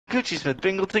Coochie Smith,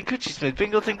 Binglton, Coochie Smith,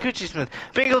 Binglton, Coochie Smith,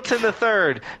 Binglton the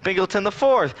third, Binglton the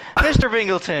fourth, Mr.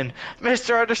 Binglton,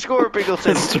 Mr. underscore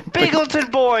Binglton, Binglton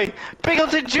boy,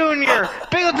 Binglton Jr.,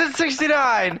 Binglton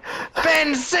 69,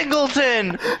 Ben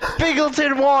Singleton,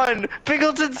 Binglton 1,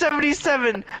 Binglton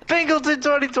 77, Binglton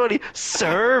 2020,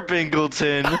 Sir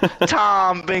Binglton,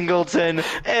 Tom Binglton,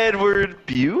 Edward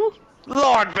Bew,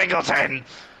 Lord Binglton,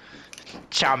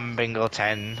 Chum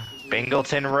Binglton,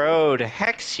 Binglton Road,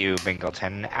 Hexhugh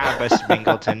Binglton, Abbas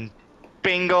Binglton,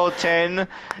 Binglton,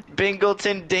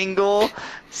 Binglton Dingle,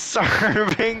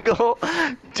 Sir Bingle,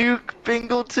 Duke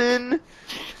Binglton.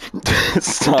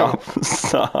 Stop.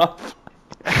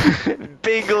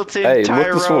 Binglton Hey, Tyrone.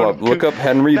 look this one up. Look up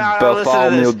Henry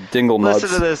Bartholomew Dinglenuts. Listen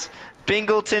to this.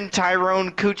 Binglton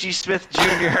Tyrone Coochie Smith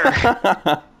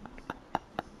Jr.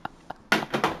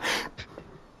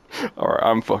 Alright,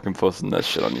 I'm fucking posting that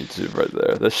shit on YouTube right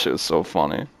there. That shit is so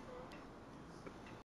funny.